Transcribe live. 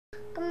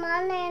Good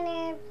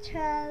morning,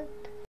 YouTube.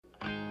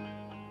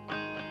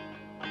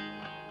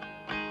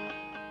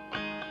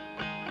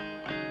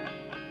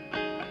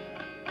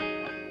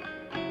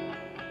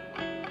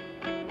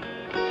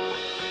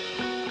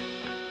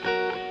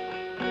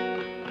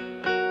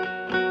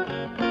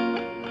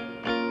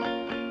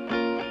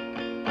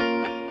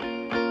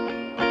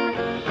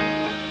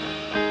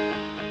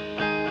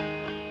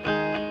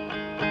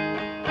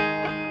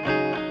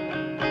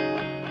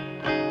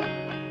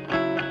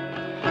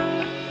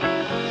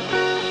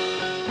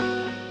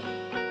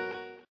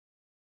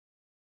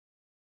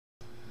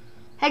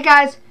 Hey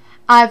guys,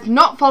 I've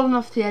not fallen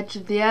off the edge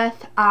of the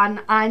earth, and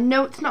I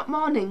know it's not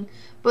morning,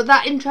 but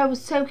that intro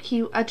was so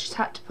cute I just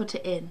had to put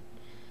it in.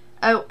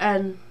 Oh,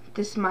 and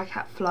this is my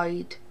cat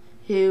Floyd,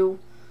 who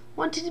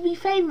wanted to be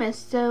famous,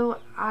 so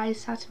I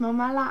sat him on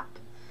my lap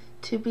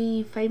to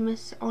be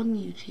famous on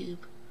YouTube.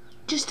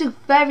 Just a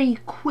very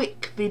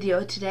quick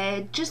video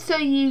today, just so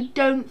you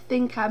don't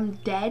think I'm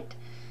dead.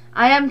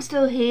 I am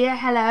still here,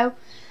 hello.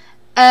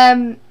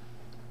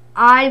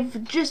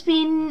 I've just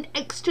been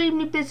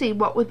extremely busy,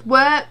 what with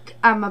work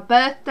and my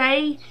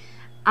birthday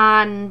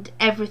and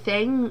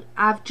everything.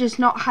 I've just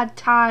not had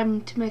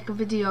time to make a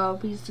video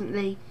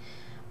recently,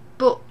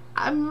 but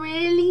I'm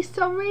really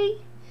sorry,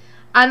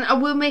 and I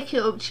will make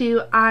it up to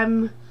you.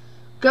 I'm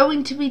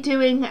going to be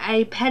doing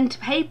a pen to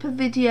paper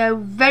video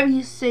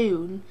very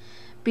soon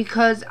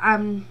because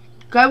I'm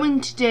going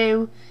to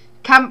do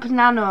Camp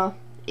Nano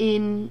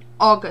in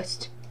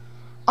August.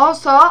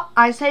 Also,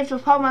 I saved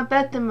up all my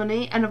birthday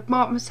money and I've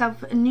bought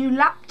myself a new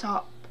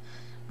laptop,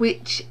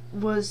 which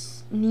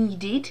was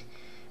needed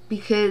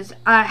because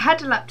I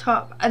had a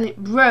laptop and it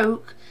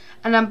broke,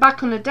 and I'm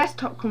back on a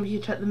desktop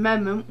computer at the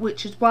moment,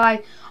 which is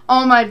why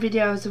all my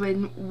videos are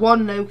in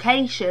one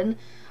location.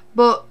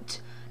 But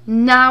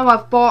now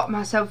I've bought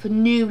myself a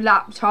new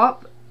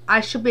laptop, I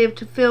should be able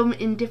to film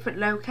in different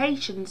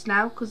locations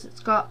now because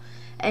it's got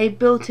a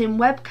built-in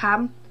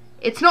webcam.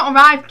 It's not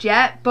arrived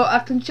yet, but I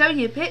can show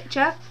you a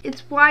picture.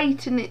 It's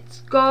white and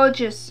it's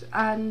gorgeous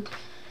and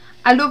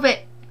I love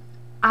it,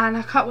 and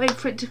I can't wait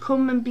for it to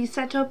come and be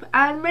set up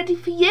and ready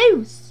for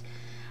use.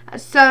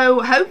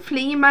 So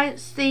hopefully you might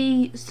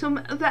see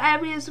some other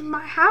areas of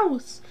my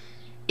house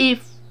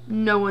if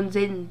no one's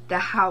in the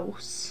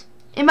house.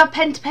 In my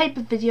pen to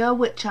paper video,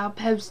 which I'll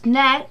post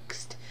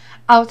next,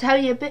 I'll tell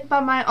you a bit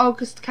about my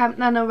August Camp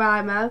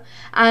NaNoWriMo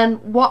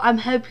and what I'm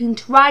hoping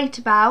to write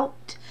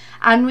about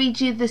and read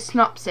you the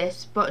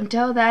synopsis. But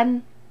until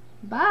then,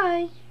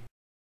 bye.